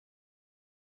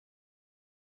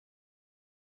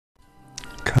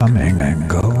coming and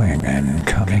going and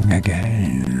coming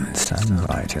again,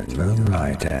 sunlight and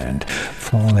moonlight and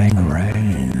falling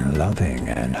rain, loving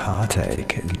and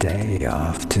heartache, day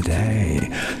after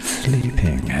day,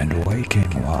 sleeping and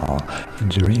waking while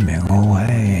dreaming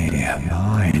away,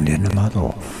 mind in a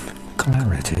muddle,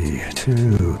 clarity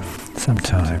too,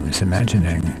 sometimes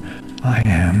imagining I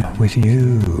am with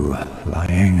you,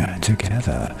 lying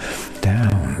together,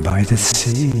 down by the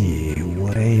sea,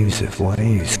 waves of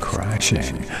waves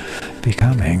crashing,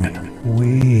 becoming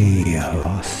we,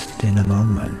 lost in a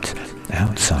moment,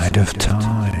 outside of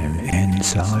time,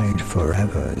 inside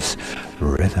forever's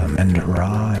rhythm and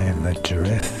rhyme,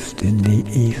 adrift in the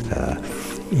ether,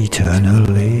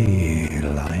 eternally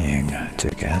lying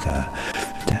together,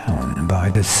 down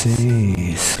by the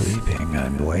sea, sleeping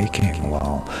and waking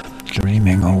while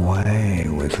dreaming away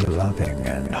with loving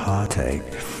and heartache,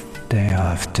 day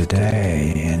after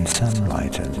day in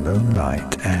sunlight and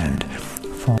moonlight and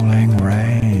falling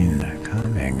rain,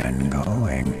 coming and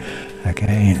going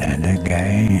again and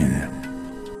again.